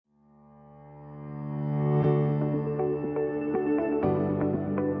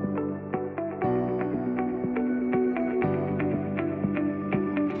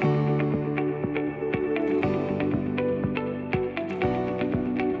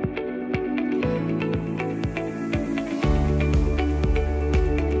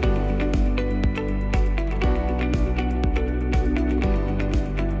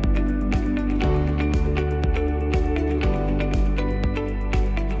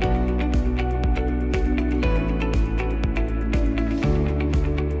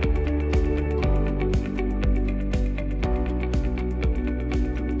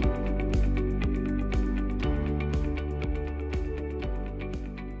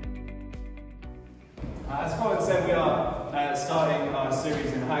As Colin said, we are starting our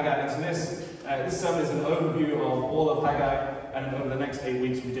series in Haggai, and so this sermon is an overview of all of Haggai, and over the next 8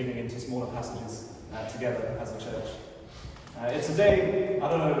 weeks we're digging into smaller passages together as a church. It's a day, I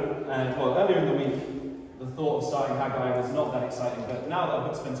don't know, well, earlier in the week, the thought of starting Haggai was not that exciting, but now that I've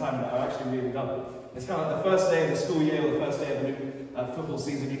got to spend time with it, I actually really love it. It's kind of like the first day of the school year, or the first day of the new football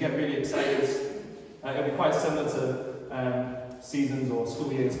season. You get really excited. It'll be quite similar to seasons or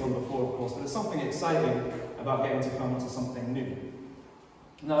school years gone before, of course, but there's something exciting about getting to come to something new.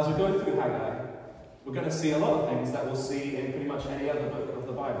 Now, as we go through Haggai, we're going to see a lot of things that we'll see in pretty much any other book of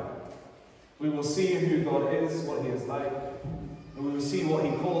the Bible. We will see who God is, what he is like, and we will see what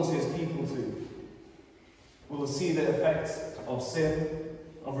he calls his people to. We will see the effects of sin,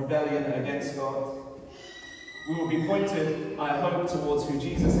 of rebellion against God. We will be pointed, I hope, towards who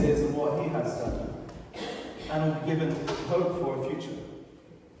Jesus is and what he has done, and will be given hope for a future.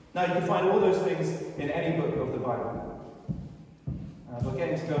 Now, you can find all those things in any book of the Bible. But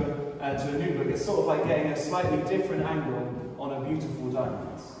getting to go to a new book, it's sort of like getting a slightly different angle on a beautiful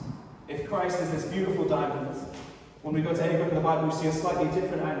diamond. If Christ is this beautiful diamond, when we go to any book of the Bible, we see a slightly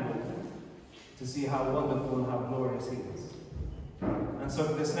different angle to see how wonderful and how glorious he is. And so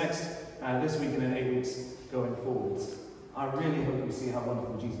for this week and in 8 weeks going forwards, I really hope we see how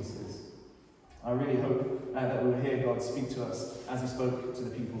wonderful Jesus is. I really hope that we'll hear God speak to us as he spoke to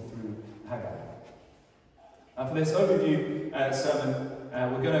the people through Haggai. For this overview sermon,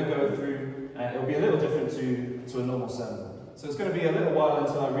 we're going to go through, it'll be a little different to a normal sermon. So it's going to be a little while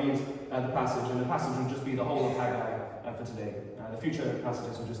until I read the passage, and the passage will just be the whole of Haggai for today. The future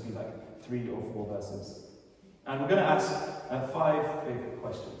passages will just be like 3 or 4 verses. And we're going to ask 5 big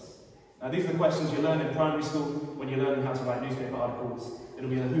questions. These are the questions you learn in primary school when you're learning how to write newspaper articles. It'll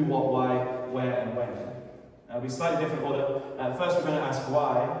be the who, what, why, where, and when. It'll be slightly different order. First, we're going to ask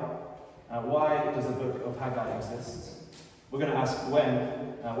why. Why does the book of Haggai exist? We're going to ask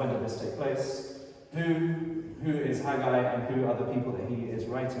when did this take place? Who is Haggai, and who are the people that he is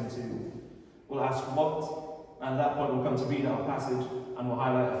writing to? We'll ask what, and at that point we'll come to read our passage, and we'll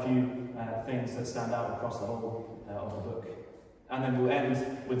highlight a few things that stand out across the whole of the book. And then we'll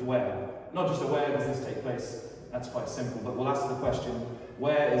end with where. Not just a where does this take place, that's quite simple, but we'll ask the question,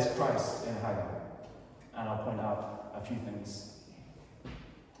 where is Christ in Haggai? And I'll point out a few things.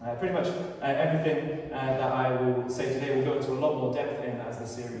 Pretty much everything that I will say today will go into a lot more depth in as the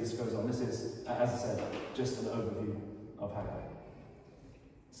series goes on. This is, as I said, just an overview of Haggai.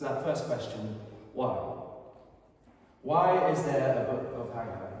 So that first question, why? Why is there a book of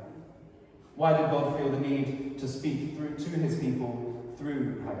Haggai? Why did God feel the need to speak to his people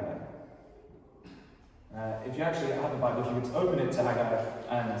through Haggai? If you actually have a Bible, if you could open it to Haggai,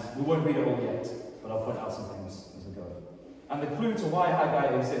 and we won't read it all yet, but I'll point out some things as we go. And the clue to why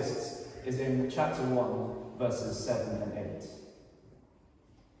Haggai exists is in chapter 1, verses 7 and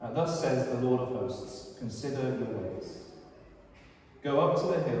 8. Thus says the Lord of hosts, consider your ways. Go up to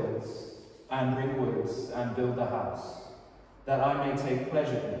the hills and bring woods and build the house, that I may take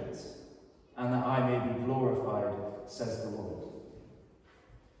pleasure in it, and that I may be glorified, says the Lord.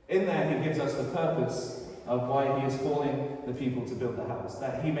 In there he gives us the purpose of why he is calling the people to build the house,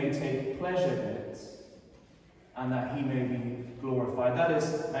 that he may take pleasure in it, and that he may be glorified. That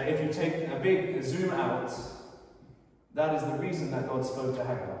is, if you take a big zoom out, that is the reason that God spoke to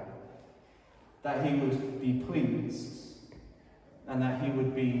Haggai. That he would be pleased, and that he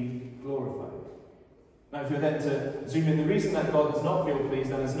would be glorified. Now, if you're then to zoom in, the reason that God does not feel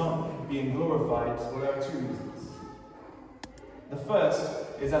pleased and is not being glorified, well, there are 2 reasons. The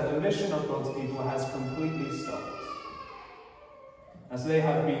first is that the mission of God's people has completely stopped. As they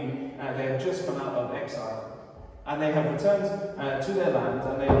have just come out of exile, and they have returned to their land,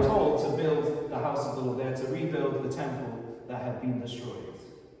 and they are told to build the house of the Lord. They are to rebuild the temple that had been destroyed.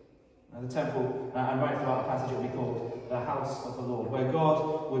 Now, the temple, and right throughout the passage, it will be called the house of the Lord, where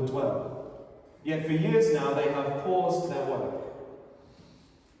God would dwell. Yet for years now, they have paused their work.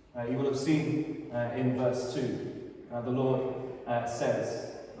 You will have seen in verse 2, the Lord says,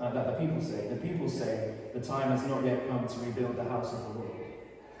 that the people say, the time has not yet come to rebuild the house of the Lord.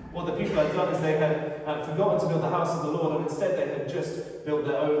 What the people had done is they had forgotten to build the house of the Lord, and instead they had just built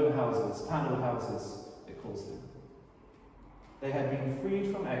their own houses, panel houses, it calls them. They had been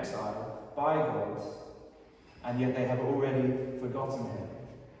freed from exile by God, and yet they have already forgotten him.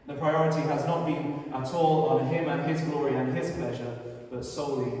 The priority has not been at all on him and his glory and his pleasure, but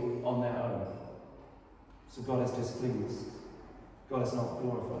solely on their own. So God is displeased. God is not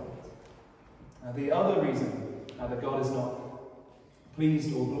glorified. The other reason that God is not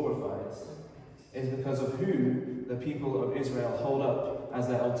pleased or glorified is because of who the people of Israel hold up as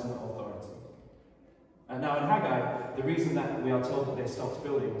their ultimate authority. Now in Haggai, the reason that we are told that they stopped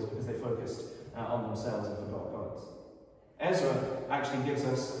building was because they focused on themselves and forgot God. Ezra actually gives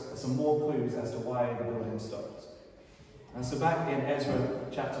us some more clues as to why the building stopped. And so back in Ezra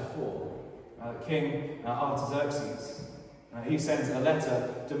chapter 4, King Artaxerxes, he sends a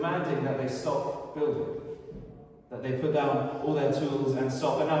letter demanding that they stop building, that they put down all their tools and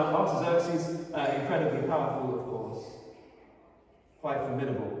stop. And now Artaxerxes, incredibly powerful, of course, quite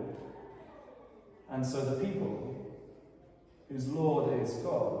formidable. And so the people, whose Lord is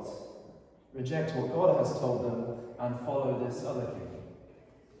God, reject what God has told them and follow this other king,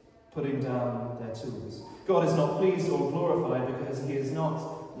 putting down their tools. God is not pleased or glorified because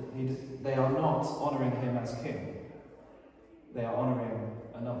they are not honouring him as king. They are honouring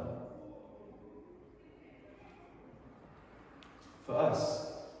another. For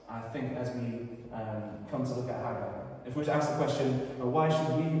us, I think as we come to look at Haggai, if we were to ask the question, well, why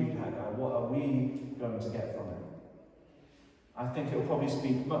should we read Haggai? What are we going to get from it? I think it will probably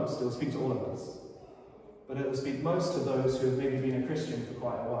speak most. It will speak to all of us. But it will speak most to those who have maybe been a Christian for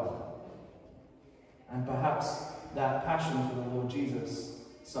quite a while. And perhaps that passion for the Lord Jesus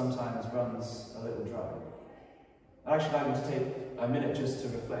sometimes runs a little dry. I'd actually like you to take a minute just to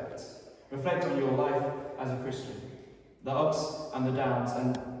reflect. Reflect on your life as a Christian, the ups and the downs,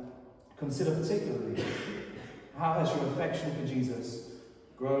 and consider particularly, how has your affection for Jesus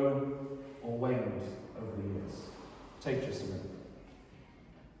grown or waned over the years? Take just a minute.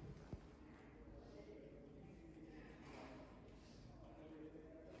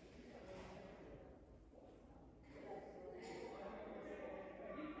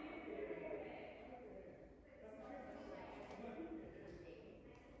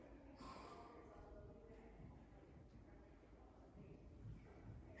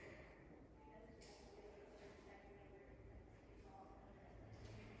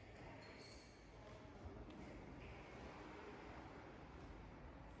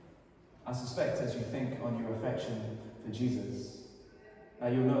 I suspect as you think on your affection for Jesus,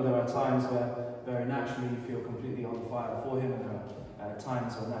 you'll know there are times where very naturally you feel completely on fire for him, and there are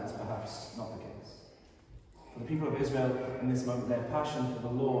times when that is perhaps not the case. For the people of Israel in this moment, their passion for the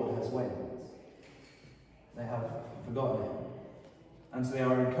Lord has waned. They have forgotten him. And so they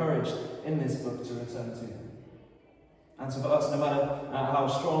are encouraged in this book to return to him. And so for us, no matter how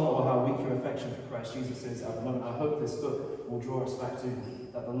strong or how weak your affection for Christ Jesus is at the moment, I hope this book will draw us back to him,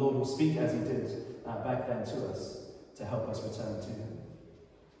 that the Lord will speak as he did back then to us to help us return to him.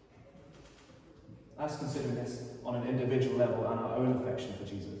 Let's consider this on an individual level and our own affection for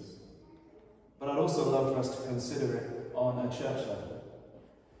Jesus. But I'd also love for us to consider it on a church level.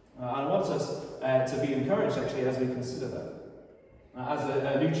 I want us to be encouraged actually as we consider that.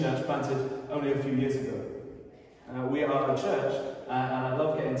 As a new church planted only a few years ago, we are a church, and I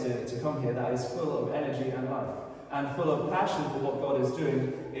love getting to come here, that is full of energy and life, and full of passion for what God is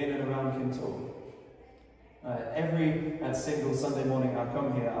doing in and around Kintore. Every single Sunday morning I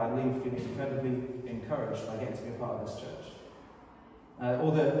come here, I leave feeling incredibly encouraged by getting to be a part of this church.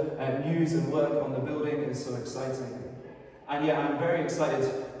 All the news and work on the building is so exciting. And yet I'm very excited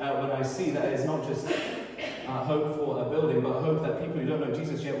when I see that it's not just hope for a building, but hope that people who don't know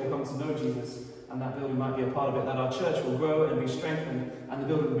Jesus yet will come to know Jesus, and that building might be a part of it, that our church will grow and be strengthened, and the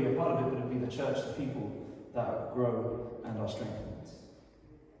building will be a part of it, but it'll be the church, the people that grow and are strengthened.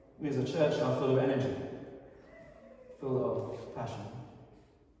 We as a church are full of energy, full of passion.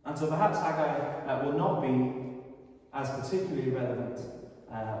 And so perhaps Haggai will not be as particularly relevant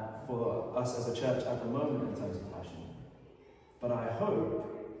for us as a church at the moment in terms of passion. But I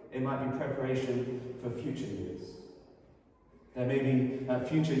hope it might be preparation for future years. There may be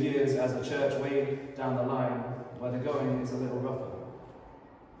future years as a church way down the line where the going is a little rougher,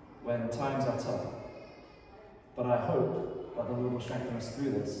 when times are tough. But I hope that the Lord will strengthen us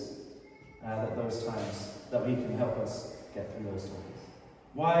through this, that we can help us get through those times.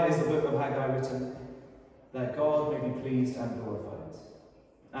 Why is the book of Haggai written? That God may be pleased and glorified,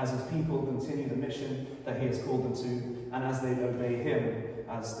 as his people continue the mission that he has called them to, and as they obey him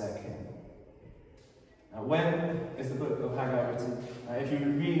as their king. When is the book of Haggai written? If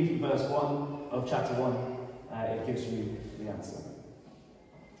you read verse 1 of chapter 1, it gives you the answer.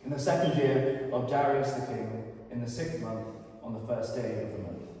 In the 2nd year of Darius the king, in the 6th month, on the 1st day of the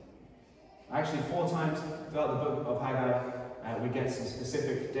month. Actually, 4 times throughout the book of Haggai, we get some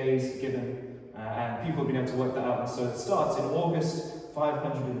specific days given, and people have been able to work that out. And so it starts in August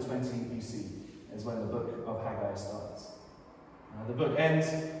 520 BC, is when the book of Haggai starts. The book ends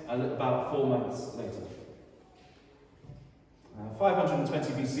about 4 months later.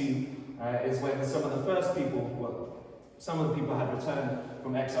 520 BC is when some of the first people, Some of the people had returned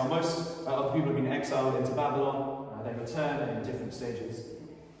from exile. Most of the people have been exiled into Babylon. They return in different stages,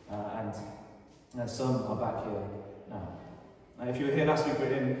 and some are back here now. If you were here last week, we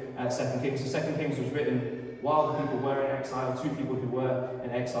were in 2 Kings. So 2 Kings was written while the people were in exile, two people who were in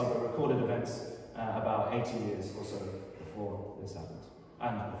exile, but recorded events about 80 years or so before this happened,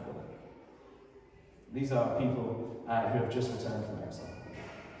 and before that. These are people who have just returned from exile.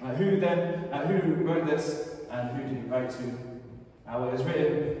 Who wrote this, and who did he write to? Well, it was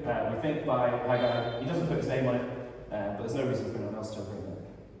written, we think, by Haggai. He doesn't put his name on it, but there's no reason for anyone else to have written it.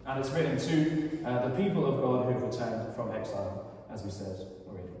 And it's written to the people of God who have returned from exile, as we said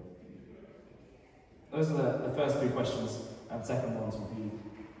already. Those are the first three questions, and the second ones will be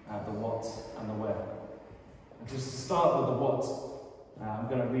the what and the where. And just to start with the what, I'm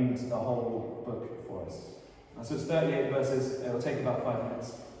going to read the whole book for us. So it's 38 verses. It will take about 5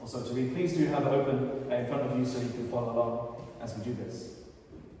 minutes or so to read. Please do have it open in front of you so you can follow along as we do this.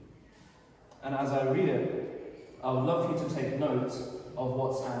 And as I read it, I would love you to take note of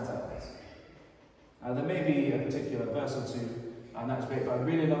what stands out. There may be a particular verse or two, and that's great, but I'd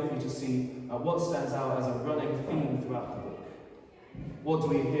really love for you to see what stands out as a running theme throughout the book. What do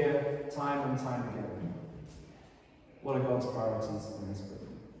we hear time and time again? What are God's priorities in this book?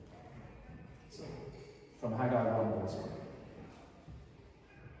 So, from Haggai 1 verse 1.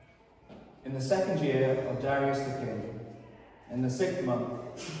 In the second year of Darius the king, in the 6th month,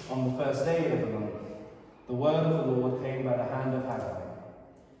 on the first day of the month, the word of the Lord came by the hand of Haggai,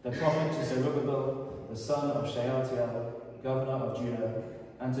 the prophet, to Zerubbabel, the son of Shealtiel, governor of Judah,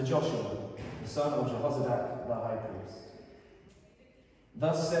 and to Joshua, the son of Jehozadak, the high priest.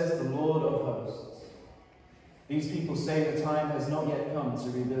 Thus says the Lord of hosts, these people say the time has not yet come to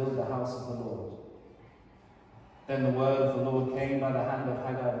rebuild the house of the Lord. Then the word of the Lord came by the hand of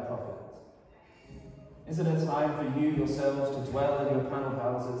Haggai the prophet. Is it a time for you yourselves to dwell in your panelled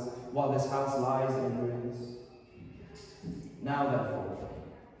houses while this house lies in ruins? Now therefore,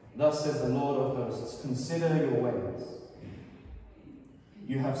 thus says the Lord of hosts, consider your ways.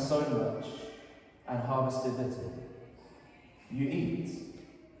 You have sown much and harvested little. You eat,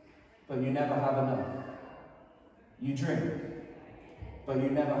 but you never have enough. You drink, but you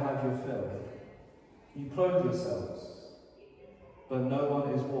never have your fill. You clothe yourselves, but no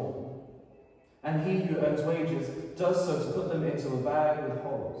one is warm. And he who earns wages does so to put them into a bag with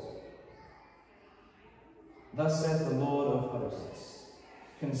holes. Thus says the Lord of hosts,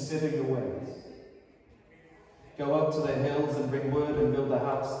 consider your ways. Go up to the hills and bring wood and build a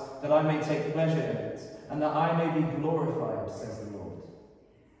house, that I may take pleasure in it, and that I may be glorified, says the Lord.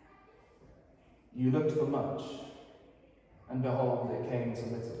 You looked for much, and behold, it came to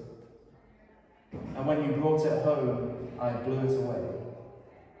little. And when you brought it home, I blew it away.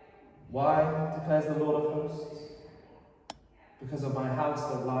 Why, declares the Lord of hosts? Because of my house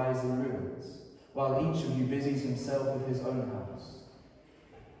that lies in ruins, while each of you busies himself with his own house.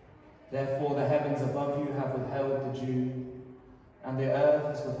 Therefore the heavens above you have withheld the dew, and the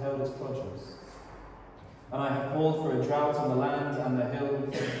earth has withheld its produce. And I have called for a drought on the land and the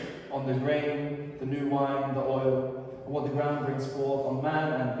hills, on the grain, the new wine, the oil, and what the ground brings forth, on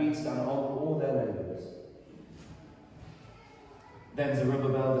man and beast, and on all their labours. Then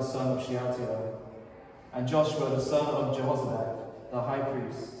Zerubbabel the son of Shealtiel, and Joshua the son of Jehozadak, the high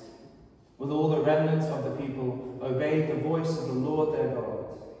priest, with all the remnant of the people, obeyed the voice of the Lord their God,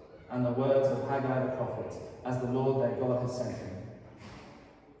 and the words of Haggai the prophet, as the Lord their God had sent him.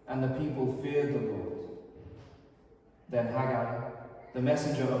 And the people feared the Lord. Then Haggai, the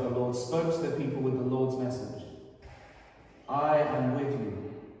messenger of the Lord, spoke to the people with the Lord's message. I am with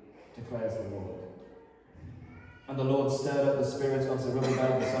you, declares the Lord. And the Lord stirred up the spirit of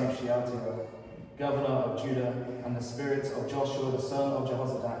Zerubbabel the son of Shealtiel, governor of Judah, and the spirit of Joshua the son of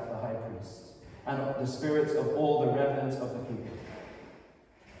Jehozadak the high priest, and the spirits of all the remnant of the people.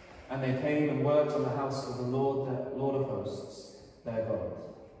 And they came and worked on the house of the Lord of hosts, their God,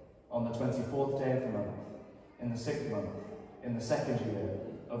 on the 24th day of the month, in the 6th month, in the 2nd year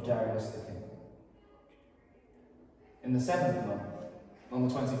of Darius the king. In the 7th month, on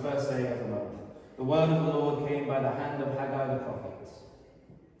the 21st day of the month, the word of the Lord came by the hand of Haggai the prophet.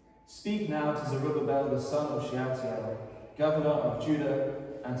 Speak now to Zerubbabel the son of Shealtiel, governor of Judah,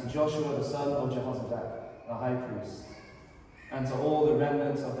 and to Joshua the son of Jehozadak, the high priest, and to all the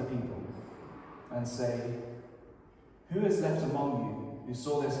remnant of the people, and say, who is left among you who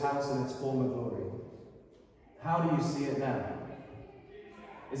saw this house in its former glory? How do you see it now?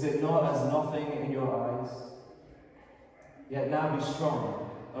 Is it not as nothing in your eyes? Yet now be strong,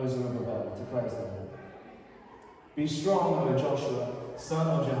 O Zerubbabel, declares the Lord. Be strong, O Joshua, son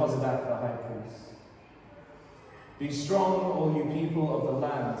of Jehozadak the high priest. Be strong, all you people of the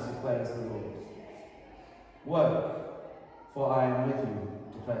land, declares the Lord. Work, for I am with you,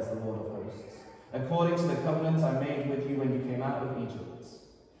 declares the Lord of hosts. According to the covenant I made with you when you came out of Egypt,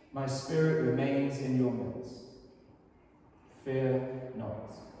 my spirit remains in your midst. Fear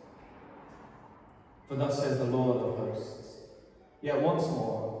not. For thus says the Lord of hosts, yet once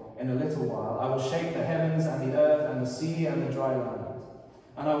more, in a little while, I will shake the heavens and the earth and the sea and the dry land,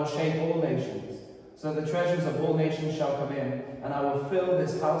 and I will shake all nations, so the treasures of all nations shall come in, and I will fill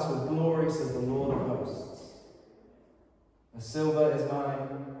this house with glory, says the Lord of hosts. The silver is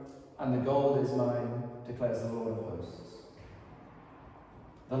mine, and the gold is mine, declares the Lord of hosts.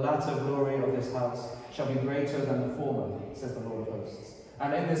 The latter glory of this house shall be greater than the former, says the Lord of hosts.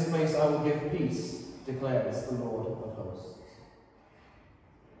 And in this place I will give peace, declares the Lord of hosts.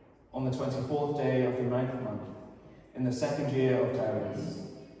 On the 24th day of the 9th month, in the 2nd year of Darius,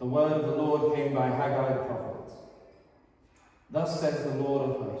 the word of the Lord came by Haggai the prophet. Thus says the Lord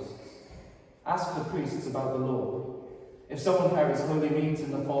of hosts, ask the priests about the Lord. If someone carries holy meat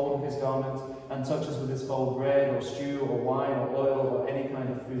in the fold of his garment and touches with his fold bread or stew or wine or oil or any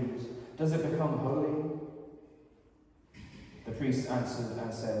kind of food, does it become holy? The priest answered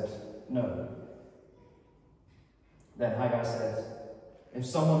and said, no. Then Haggai said, if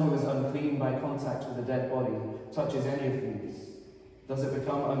someone who is unclean by contact with a dead body touches any of these, does it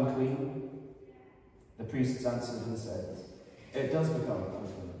become unclean? The priests answered and said, it does become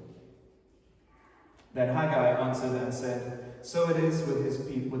unclean. Then Haggai answered and said, so it is with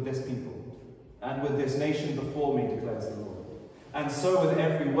this people, and with this nation before me, declares the Lord, and so with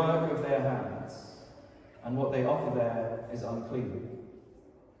every work of their hands, and what they offer there is unclean.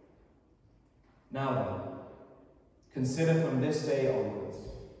 Now then, consider from this day onwards,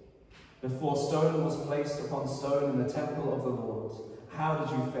 before stone was placed upon stone in the temple of the Lord, how did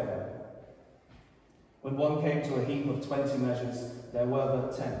you fare? When one came to a heap of 20 measures, there were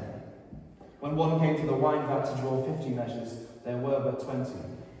but 10. When one came to the wine vat to draw 50 measures, there were but 20.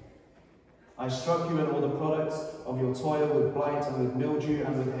 I struck you in all the products of your toil with blight and with mildew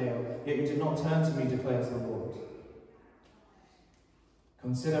and with hail, yet you did not turn to me, declares the Lord.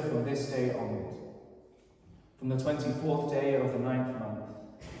 Consider from this day onward, from the 24th day of the 9th month,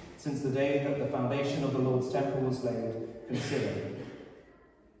 since the day that the foundation of the Lord's temple was laid, consider,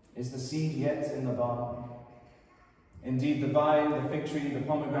 is the seed yet in the barn? Indeed, the vine, the fig tree, the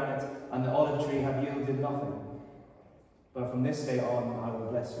pomegranate, and the olive tree have yielded nothing. But from this day on, I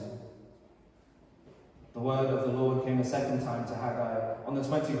will bless you. The word of the Lord came a second time to Haggai on the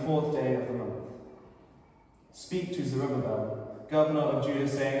 24th day of the month. Speak to Zerubbabel, governor of Judah,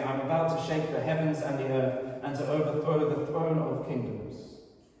 saying, I am about to shake the heavens and the earth, and to overthrow the throne of kingdoms.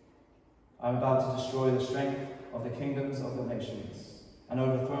 I am about to destroy the strength of the kingdoms of the nations, and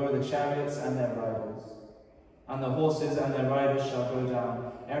overthrow the chariots and their riders. And the horses and their riders shall go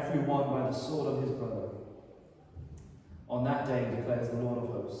down, every one by the sword of his brother. On that day, declares the Lord of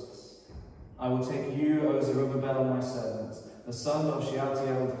hosts, I will take you, O Zerubbabel, my servant, the son of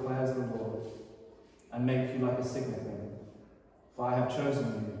Shealtiel, declares the Lord, and make you like a signet ring. For I have chosen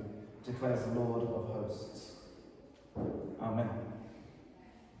you, declares the Lord of hosts. Amen.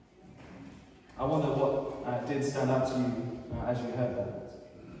 I wonder what did stand out to you as you heard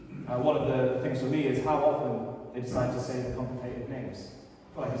that. One of the things for me is how often they decide to say the complicated names.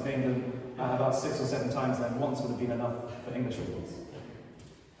 I feel like he's named them about 6 or 7 times, and once would have been enough for English readers.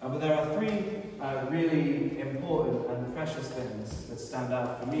 But there are 3 really important and precious things that stand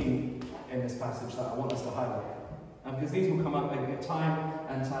out for me in this passage that I want us to highlight. Because these will come up time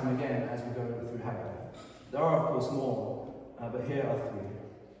and time again as we go through Haggai. There are, of course, more, but here are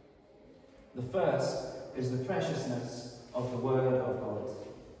 3. The first is the preciousness of the Word of God.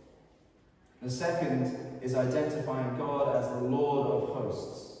 The second is identifying God as the Lord of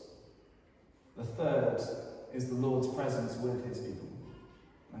hosts. The third is the Lord's presence with his people.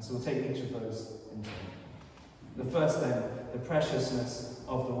 And so we'll take each of those in turn. The first then, the preciousness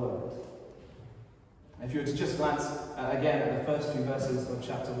of the Word. If you were to just glance again at the first few verses of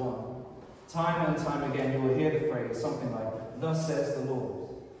chapter 1, time and time again you will hear the phrase something like, thus says the Lord,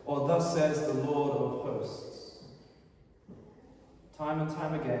 or thus says the Lord of hosts. Time and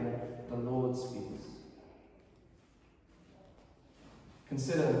time again, the Lord speaks.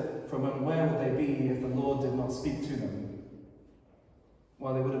 Consider for a moment, where would they be if the Lord did not speak to them?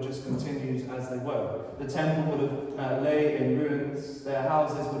 Well, they would have just continued as they were. The temple would have lay in ruins, their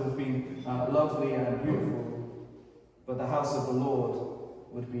houses would have been lovely and beautiful, but the house of the Lord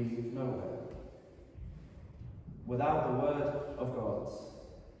would be nowhere. Without the word of God,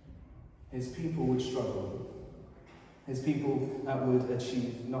 his people would struggle. His people would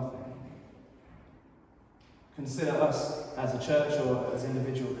achieve nothing. Consider us as a church or as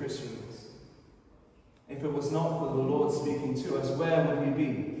individual Christians. If it was not for the Lord speaking to us, where would we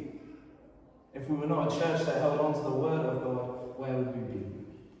be? If we were not a church that held on to the word of God, where would we be?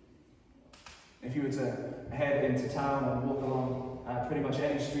 If you were to head into town and walk along pretty much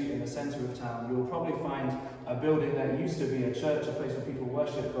any street in the centre of town, you will probably find a building that used to be a church, a place where people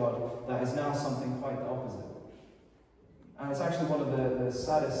worship God, that is now something quite the opposite. And it's actually one of the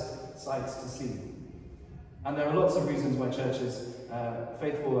saddest sights to see. And there are lots of reasons why churches,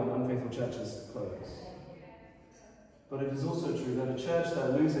 faithful and unfaithful churches, close. But it is also true that a church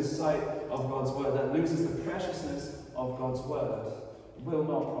that loses sight of God's word, that loses the preciousness of God's word, will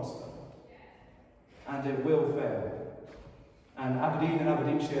not prosper. And it will fail. And Aberdeen and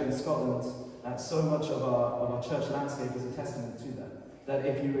Aberdeenshire and Scotland, so much of our church landscape is a testament to that. That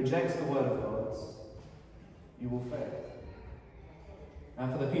if you reject the word of God, you will fail.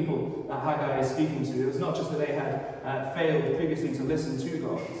 And for the people that Haggai is speaking to, it was not just that they had failed previously to listen to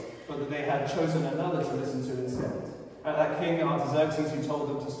God, but that they had chosen another to listen to instead. That king Artaxerxes who told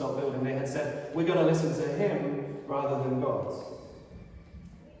them to stop building, they had said, we're going to listen to him rather than God.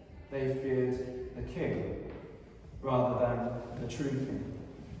 They feared the king rather than the true king.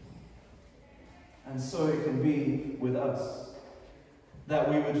 And so it can be with us, that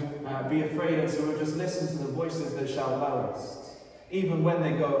we would be afraid, and so we would just listen to the voices that shout loudest, even when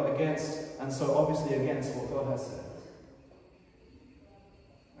they go against, and so obviously against, what God has said.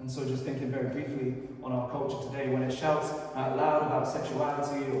 And so just thinking very briefly on our culture today, when it shouts out loud about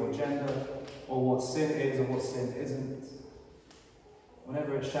sexuality or gender, or what sin is or what sin isn't,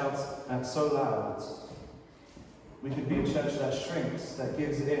 whenever it shouts so loud, we could be a church that shrinks, that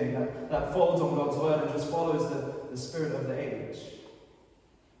gives in, that folds on God's word and just follows the spirit of the age.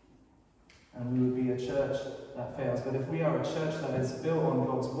 And we would be a church that fails. But if we are a church that is built on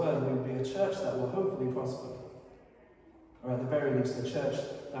God's word, we would be a church that will hopefully prosper. Or at the very least, a church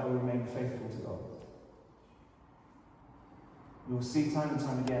that will remain faithful to God. We will see time and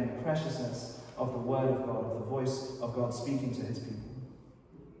time again the preciousness of the word of God, of the voice of God speaking to his people.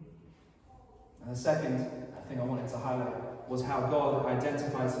 And the second thing I wanted to highlight was how God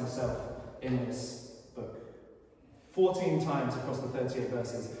identifies himself in this book. 14 times across the 38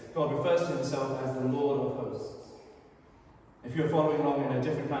 verses, God refers to himself as the Lord of hosts. If you're following along in a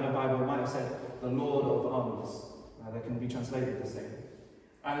different kind of Bible, it might have said the Lord of armies. That can be translated the same.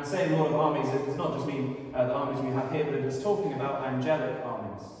 And in saying Lord of armies, it does not just mean the armies we have here, but it is talking about angelic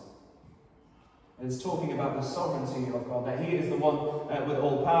armies. It is talking about the sovereignty of God, that he is the one with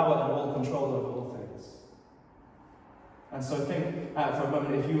all power and all control over all things. And so think for a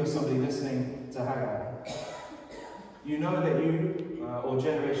moment, if you were somebody listening to Haggai, you know that you, or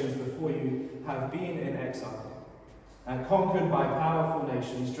generations before you, have been in exile, conquered by powerful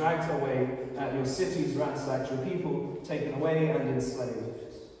nations, dragged away, your cities ransacked, your people taken away and enslaved.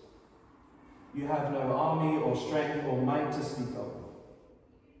 You have no army or strength or might to speak of.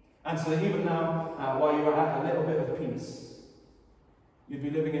 And so that even now, while you are at a little bit of peace, you'd be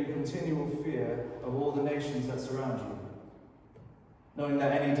living in continual fear of all the nations that surround you, knowing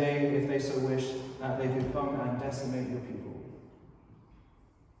that any day, if they so wish, they could come and decimate your people.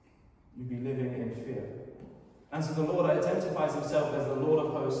 You'd be living in fear. And so the Lord identifies himself as the Lord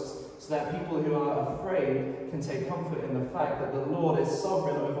of hosts, so that people who are afraid can take comfort in the fact that the Lord is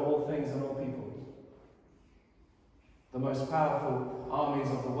sovereign over all things and all people. The most powerful armies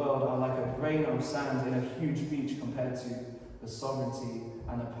of the world are like a grain of sand in a huge beach compared to the sovereignty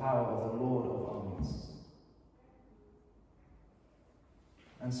and the power of the Lord of armies.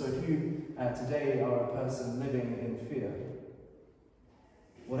 And so if you today are a person living in fear,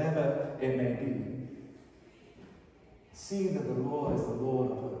 whatever it may be, see that the Lord is the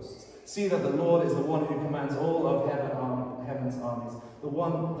Lord of hosts. See that the Lord is the one who commands all of heaven's armies. The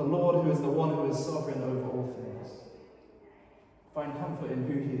Lord who is the one who is sovereign over all things. Find comfort in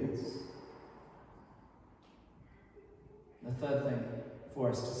who he is. The third thing for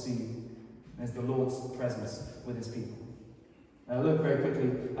us to see is the Lord's presence with his people. Now look very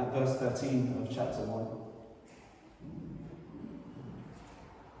quickly at verse 13 of chapter 1.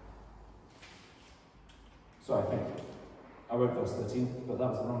 Sorry, I think I wrote verse 13, but that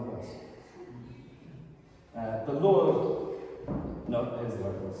was the wrong verse. The Lord... No, it is the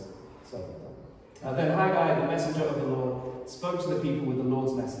right verse. Sorry. Then Haggai, the messenger of the Lord, spoke to the people with the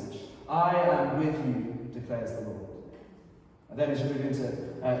Lord's message. I am with you, declares the Lord. And then as you move into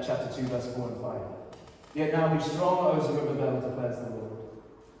chapter 2, verse 4 and 5. Yet now be strong, O Zerubbabel, declares the Lord.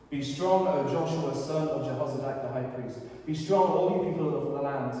 Be strong, O Joshua, son of Jehozadak the high priest. Be strong, all you people of the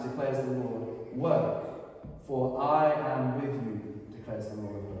land, declares the Lord. Work, for I am with you, declares the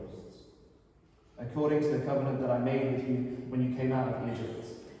Lord of hosts. according to the covenant that I made with you when you came out of Egypt.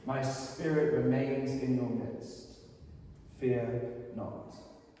 My spirit remains in your midst. Fear not.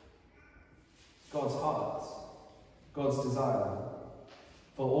 God's heart, God's desire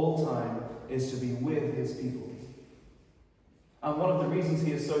for all time is to be with his people. And one of the reasons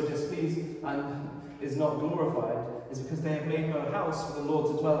he is so displeased and is not glorified is because they have made no house for the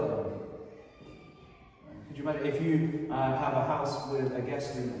Lord to dwell in. Could you imagine if you have a house with a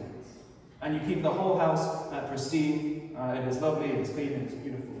guest room in it, and you keep the whole house pristine, it is lovely, it is clean, it is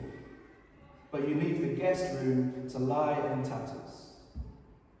beautiful, but you leave the guest room to lie in tatters?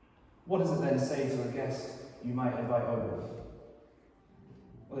 What does it then say to a guest you might invite over?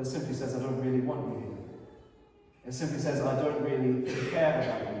 Well, it simply says, I don't really want you here. It simply says, I don't really care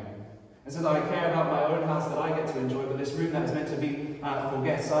about you. It says, I care about my own house that I get to enjoy, but this room that is meant to be for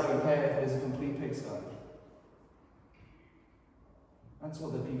guests, I don't care if it is a complete pigsty. That's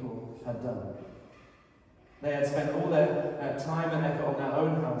what the people had done. They had spent all their time and effort on their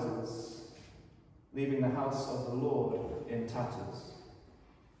own houses, leaving the house of the Lord in tatters.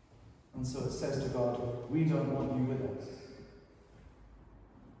 And so it says to God, we don't want you with us.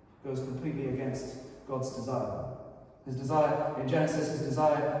 It goes completely against God's desire. His desire in Genesis, his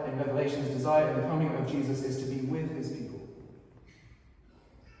desire in Revelation, his desire in the coming of Jesus is to be with his people.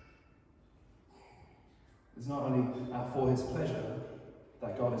 It's not only for his pleasure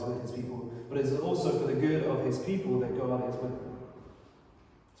that God is with his people, but it is also for the good of his people that God is with them.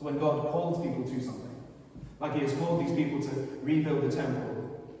 So when God calls people to something, like he has called these people to rebuild the temple,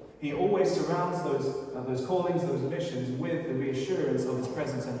 he always surrounds those callings, those missions, with the reassurance of his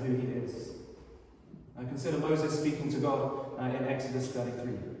presence and who he is. Consider Moses speaking to God in Exodus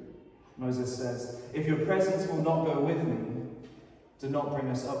 33. Moses says, if your presence will not go with me, do not bring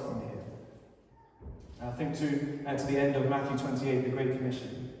us up from here. Think to the end of Matthew 28, the Great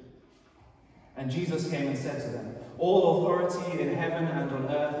Commission. And Jesus came and said to them, all authority in heaven and on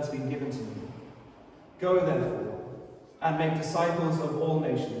earth has been given to me. Go therefore, and make disciples of all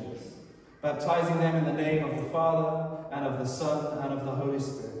nations, baptizing them in the name of the Father, and of the Son, and of the Holy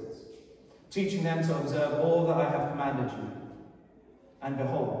Spirit, teaching them to observe all that I have commanded you. And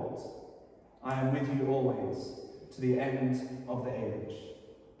behold, I am with you always, to the end of the age.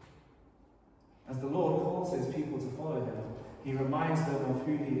 As the Lord calls his people to follow him, he reminds them of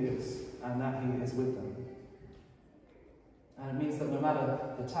who he is, and that he is with them. And it means that no matter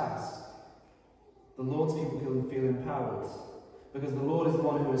the task, the Lord's people can feel empowered, because the Lord is the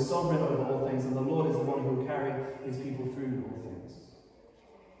one who is sovereign over all things, and the Lord is the one who will carry his people through all things.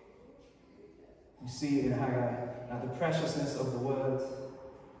 We see in Haggai the preciousness of the word.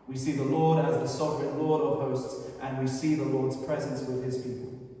 We see the Lord as the sovereign Lord of hosts, and we see the Lord's presence with his people.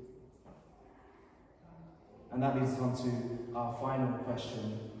 And that leads us on to our final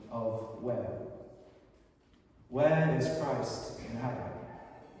question of where. Where is Christ in Haggai?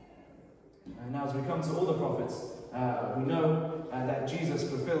 And now as we come to all the prophets, we know that Jesus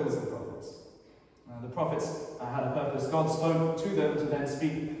fulfills the prophets. The prophets had a purpose. God spoke to them to then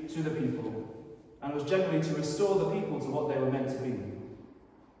speak to the people. And it was generally to restore the people to what they were meant to be.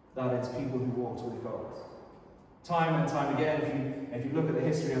 That is, people who walked with God. Time and time again, if you look at the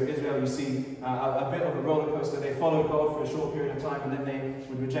history of Israel, you see a bit of a roller coaster. They followed God for a short period of time, and then they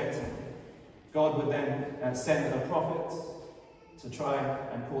would reject him. God would then send a prophet to try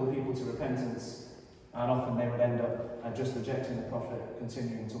and call the people to repentance, and often they would end up just rejecting the prophet,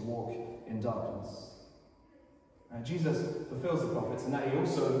 continuing to walk in darkness. Jesus fulfills the prophets, and that he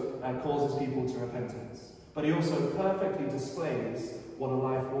also calls his people to repentance. But he also perfectly displays what a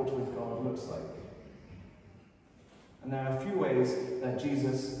life walked with God looks like. And there are a few ways that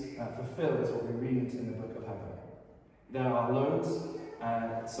Jesus fulfills what we read in the book of Haggai. There are loads,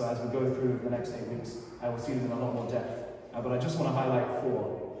 so as we go through the next 8 weeks, we'll see them in a lot more depth. But I just want to highlight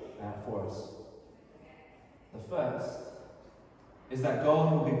four for us. The first is that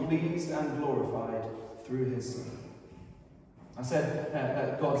God will be pleased and glorified through his Son. I said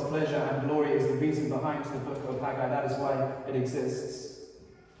that God's pleasure and glory is the reason behind the book of Haggai. That is why it exists.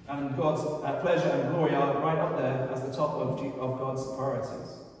 And God's pleasure and glory are right up there as the top of God's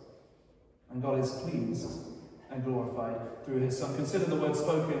priorities. And God is pleased and glorified through his Son. Consider the words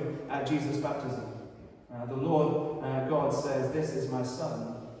spoken at Jesus' baptism. The Lord God says, "This is my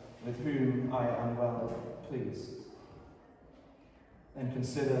Son, with whom I am well pleased." And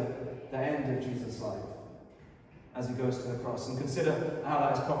consider the end of Jesus' life as he goes to the cross. And consider how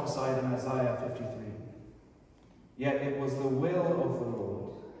that is prophesied in Isaiah 53. Yet it was the will of the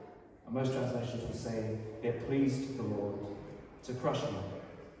Lord, and most translations will say, it pleased the Lord to crush him.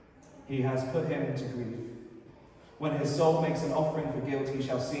 He has put him to grief. When his soul makes an offering for guilt, he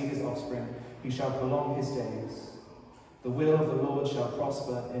shall see his offspring, he shall prolong his days. The will of the Lord shall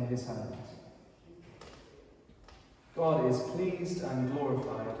prosper in his hand. God is pleased and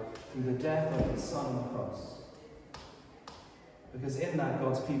glorified through the death of his Son on the cross. Because in that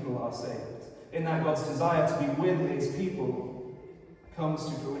God's people are saved. In that God's desire to be with his people comes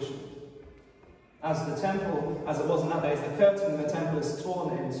to fruition. As the temple, as it was in that day, as the curtain in the temple is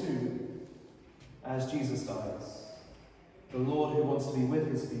torn in two, as Jesus dies, the Lord who wants to be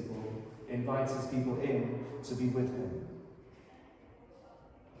with his people invites his people in to be with him.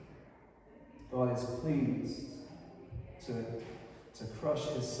 God is pleased to crush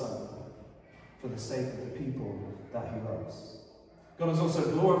his Son for the sake of the people that he loves. God is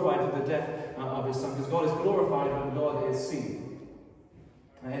also glorified for the death of his Son, because God is glorified when God is seen.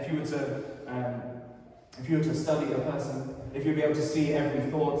 If you were to study a person, if you were able to see every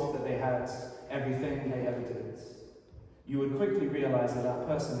thought that they had, everything they ever did, you would quickly realize that that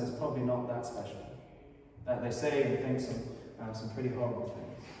person is probably not that special. That they say and think some pretty horrible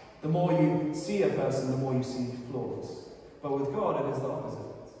things. The more you see a person, the more you see flaws. But with God, it is the opposite.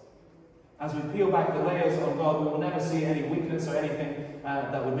 As we peel back the layers on God, we will never see any weakness or anything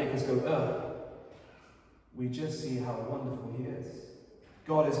that would make us go, ugh. We just see how wonderful he is.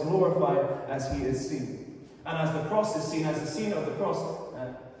 God is glorified as he is seen. And as the cross is seen, as the scene of the cross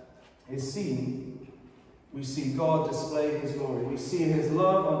is seen, we see God display his glory. We see his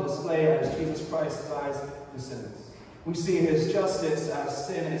love on display as Jesus Christ dies for sinners. We see his justice as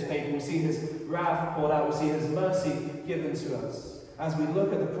sin is paid. We see his wrath poured out. We see his mercy given to us. As we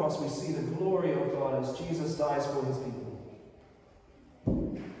look at the cross, we see the glory of God as Jesus dies for his people.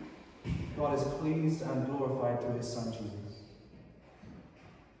 God is pleased and glorified through his Son, Jesus.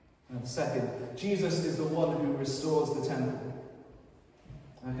 And second, Jesus is the one who restores the temple.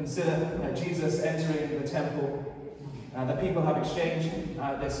 Consider Jesus entering the temple. The people have exchanged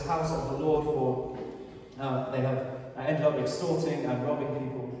this house of the Lord for, they have ended up extorting and robbing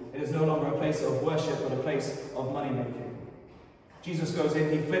people. It is no longer a place of worship, but a place of money-making. Jesus goes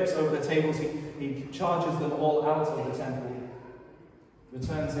in, he flips over the tables, he charges them all out of the temple,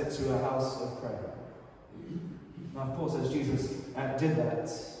 returns it to a house of prayer. Now, of course, as Jesus did that,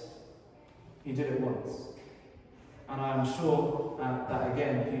 he did it once. And I am sure that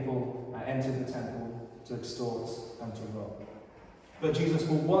again, people entered the temple to extort and to rob. But Jesus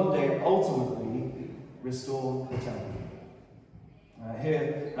will one day ultimately restore the temple.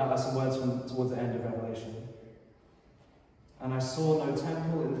 Here are some words from towards the end of Revelation. And I saw no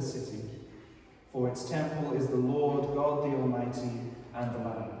temple in the city, for its temple is the Lord God the Almighty and the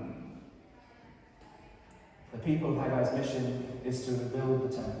Lamb. The people of Haggai's mission is to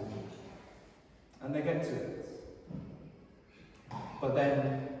rebuild the temple. And they get to it. But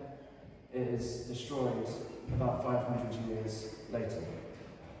then it is destroyed about 500 years later.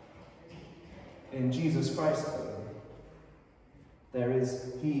 In Jesus Christ, though,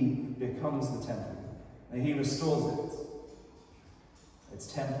 he becomes the temple, and he restores it.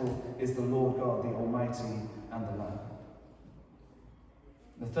 Its temple is the Lord God, the Almighty, and the Lamb.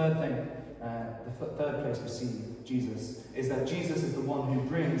 The third thing, the third place we see Jesus, is that Jesus is the one who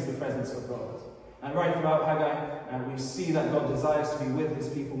brings the presence of God. And right throughout Haggai, we see that God desires to be with his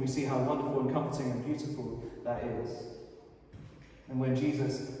people. We see how wonderful and comforting and beautiful that is. And when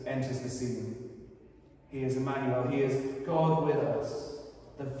Jesus enters the scene, he is Emmanuel. He is God with us.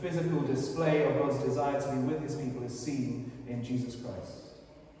 The physical display of God's desire to be with his people is seen in Jesus Christ.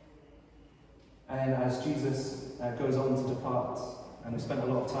 And as Jesus goes on to depart, and we spent a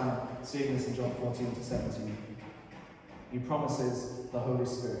lot of time seeing this in John 14 to 17, he promises the Holy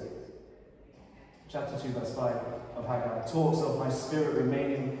Spirit. Chapter 2, verse 5 of Haggai talks of my Spirit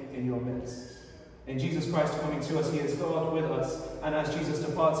remaining in your midst. In Jesus Christ coming to us, he is God with us. And as Jesus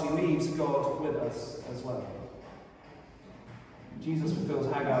departs, he leaves God with us as well. Jesus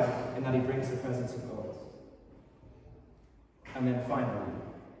fulfills Haggai in that he brings the presence of God. And then finally,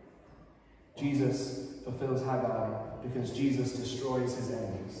 Jesus fulfills Haggai because Jesus destroys his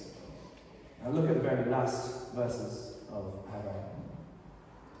enemies. Now look at the very last verses of Haggai.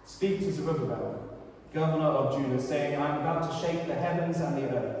 Speak to Zerubbabel, governor of Judah, saying, I am about to shake the heavens and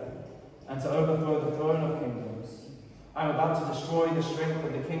the earth, and to overthrow the throne of kingdoms. I am about to destroy the strength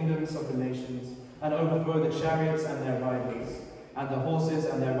of the kingdoms of the nations, and overthrow the chariots and their riders, and the horses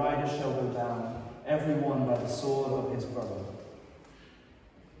and their riders shall go down, every one by the sword of his brother.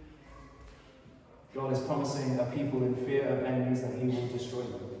 God is promising a people in fear of enemies that he will destroy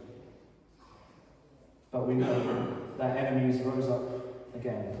them. But we know that enemies rose up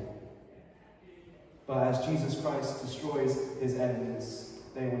again. But as Jesus Christ destroys his enemies,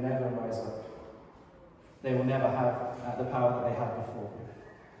 they will never rise up. They will never have the power that they had before.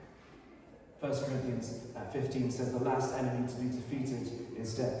 1 Corinthians 15 says the last enemy to be defeated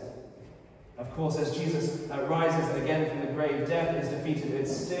is death. Of course, as Jesus rises again from the grave, death is defeated,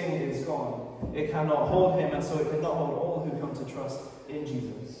 its sting is gone. It cannot hold him, and so it cannot hold all who come to trust in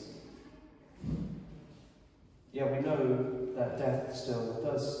Jesus. Yet we know that death still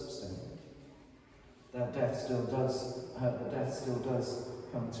does sting. That death still does hurt, that death still does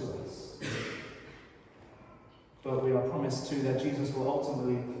come to us. But we are promised too that Jesus will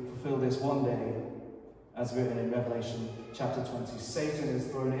ultimately fulfill this one day, as written in Revelation chapter 20. Satan is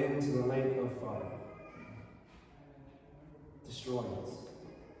thrown into the lake of fire, destroyed,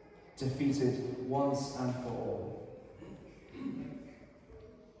 defeated once and for all.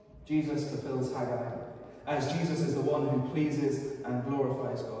 Jesus fulfills Haggai, as Jesus is the one who pleases and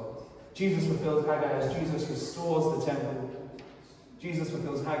glorifies God. Jesus fulfills Haggai as Jesus restores the temple. Jesus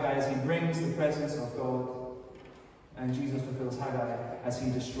fulfills Haggai as he brings the presence of God. And Jesus fulfills Haggai as he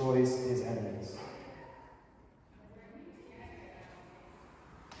destroys his enemies.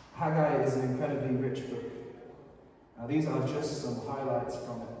 Haggai is an incredibly rich book. Now, these are just some highlights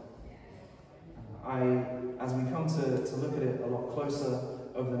from it. As we come to look at it a lot closer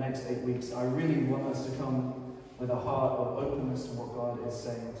over the next 8 weeks, I really want us to come with a heart of openness to what God is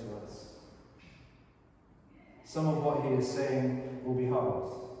saying to us. Some of what he is saying will be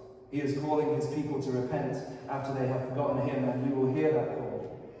hard. He is calling his people to repent after they have forgotten him, and we will hear that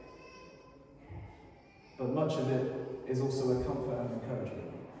call. But much of it is also a comfort and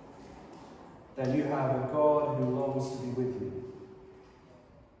encouragement. That you have a God who longs to be with you.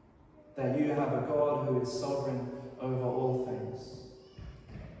 That you have a God who is sovereign over all things.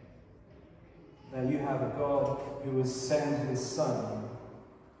 That you have a God who has sent his Son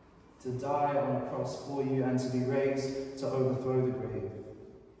to die on a cross for you and to be raised to overthrow the grave.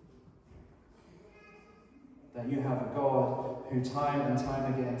 That you have a God who time and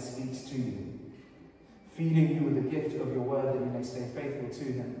time again speaks to you, feeding you with the gift of your word that you may stay faithful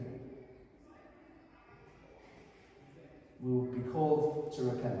to him. We will be called to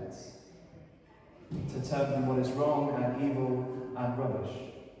repent, to turn from what is wrong and evil and rubbish,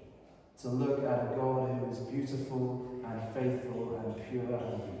 to look at a God who is beautiful and faithful and pure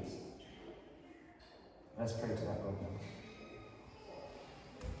and good. Let's pray to that God now.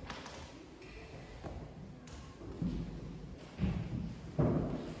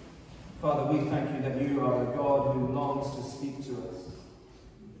 Father, we thank you that you are a God who longs to speak to us.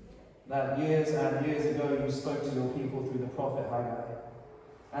 That years and years ago you spoke to your people through the prophet Haggai,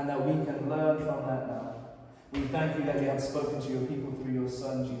 and that we can learn from that now. We thank you that you have spoken to your people through your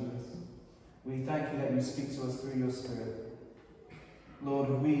Son, Jesus. We thank you that you speak to us through your Spirit. Lord,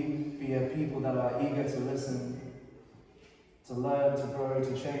 would we be a people that are eager to listen, to learn, to grow,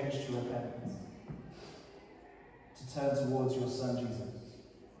 to change, to repent, to turn towards your Son, Jesus.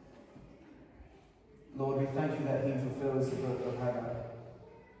 Lord, we thank you that he fulfills the book of Haggai,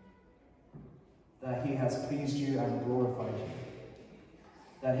 that he has pleased you and glorified you,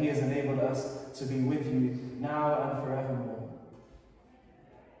 that he has enabled us to be with you now and forevermore.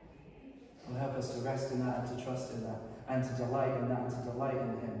 Lord, help us to rest in that and to trust in that and to delight in that and to delight in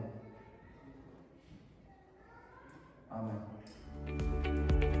him. Amen.